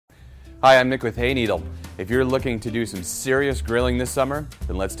Hi, I'm Nick with Hayneedle. If you're looking to do some serious grilling this summer,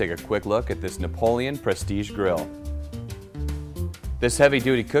 then let's take a quick look at this Napoleon Prestige Grill. This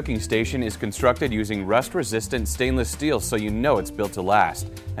heavy-duty cooking station is constructed using rust-resistant stainless steel, so you know it's built to last,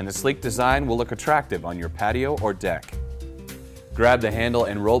 and the sleek design will look attractive on your patio or deck. Grab the handle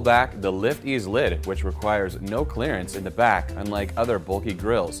and roll back the lift-ease lid, which requires no clearance in the back, unlike other bulky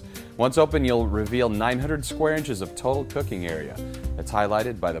grills. Once open, you'll reveal 900 square inches of total cooking area. That's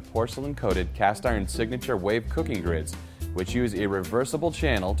highlighted by the porcelain-coated cast-iron signature wave cooking grids, which use a reversible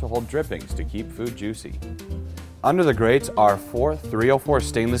channel to hold drippings to keep food juicy. Under the grates are 4 304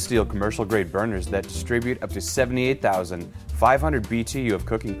 stainless steel commercial-grade burners that distribute up to 78,500 BTU of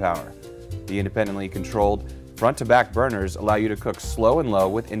cooking power. The independently controlled front-to-back burners allow you to cook slow and low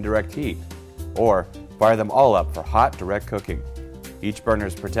with indirect heat, or fire them all up for hot, direct cooking. Each burner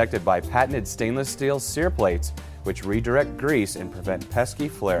is protected by patented stainless steel sear plates, which redirect grease and prevent pesky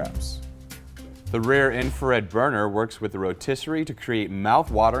flare-ups. The rear infrared burner works with the rotisserie to create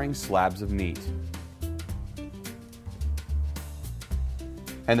mouth-watering slabs of meat.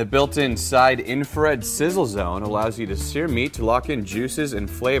 And the built-in side infrared sizzle zone allows you to sear meat to lock in juices and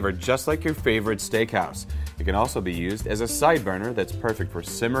flavor just like your favorite steakhouse. It can also be used as a side burner that's perfect for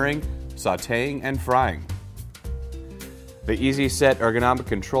simmering, sautéing, and frying. The easy set ergonomic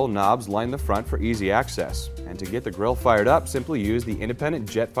control knobs line the front for easy access. And to get the grill fired up, simply use the independent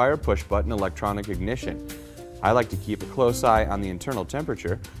Jetfire push-button electronic ignition. I like to keep a close eye on the internal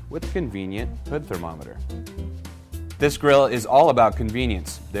temperature with a convenient hood thermometer. This grill is all about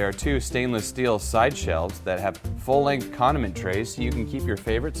convenience. There are 2 stainless steel side shelves that have full-length condiment trays so you can keep your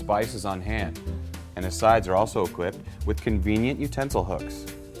favorite spices on hand. And the sides are also equipped with convenient utensil hooks.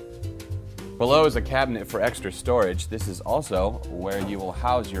 Below is a cabinet for extra storage. This is also where you will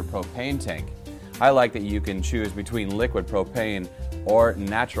house your propane tank. I like that you can choose between liquid propane or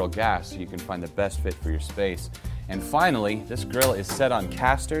natural gas so you can find the best fit for your space. And finally, this grill is set on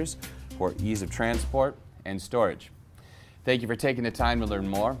casters for ease of transport and storage. Thank you for taking the time to learn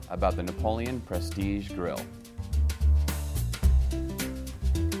more about the Napoleon Prestige Grill.